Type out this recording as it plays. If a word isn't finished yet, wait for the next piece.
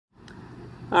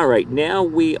Alright, now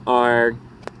we are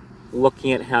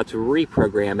looking at how to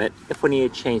reprogram it if we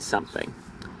need to change something.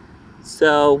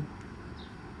 So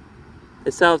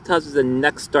it tells us the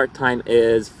next start time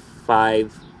is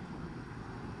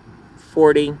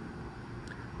 5:40.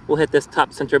 We'll hit this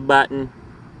top center button.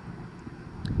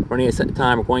 We're going to set the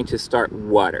time. We're going to start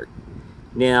water.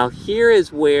 Now here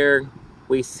is where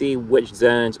we see which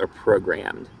zones are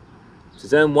programmed. So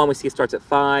zone 1 we see starts at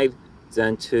 5,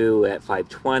 zone 2 at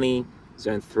 5:20,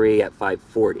 zone 3 at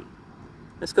 5:40.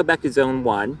 Let's go back to zone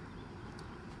 1,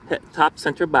 hit top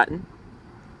center button,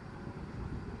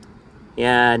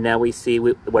 and now we see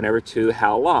whenever to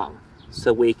how long.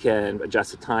 So we can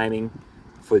adjust the timing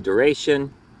for the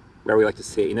duration, where we like to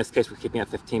see. In this case we're keeping at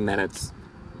 15 minutes.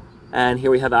 And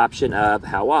here we have the option of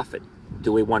how often.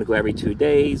 Do we want to go every 2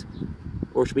 days,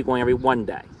 or should we be going every 1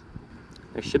 day?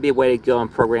 There should be a way to go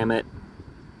and program it.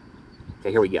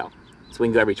 Okay, here we go. So we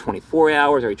can go every 24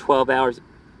 hours, every 12 hours,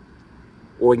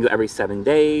 or we can go every 7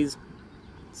 days,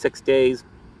 6 days.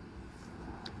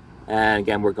 And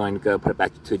again, we're going to go put it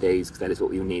back to 2 days because that is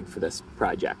what we need for this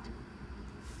project.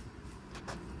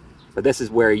 But this is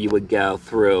where you would go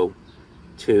through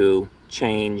to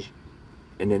change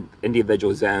an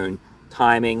individual zone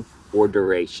timing or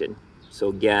duration. So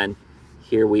again,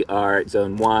 here we are at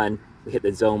zone 1, we hit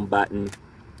the zone button,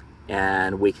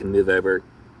 and we can move over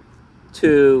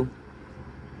to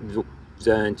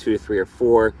zone 2, 3, or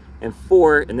 4, and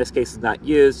 4 in this case is not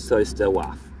used, so it's still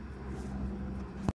off.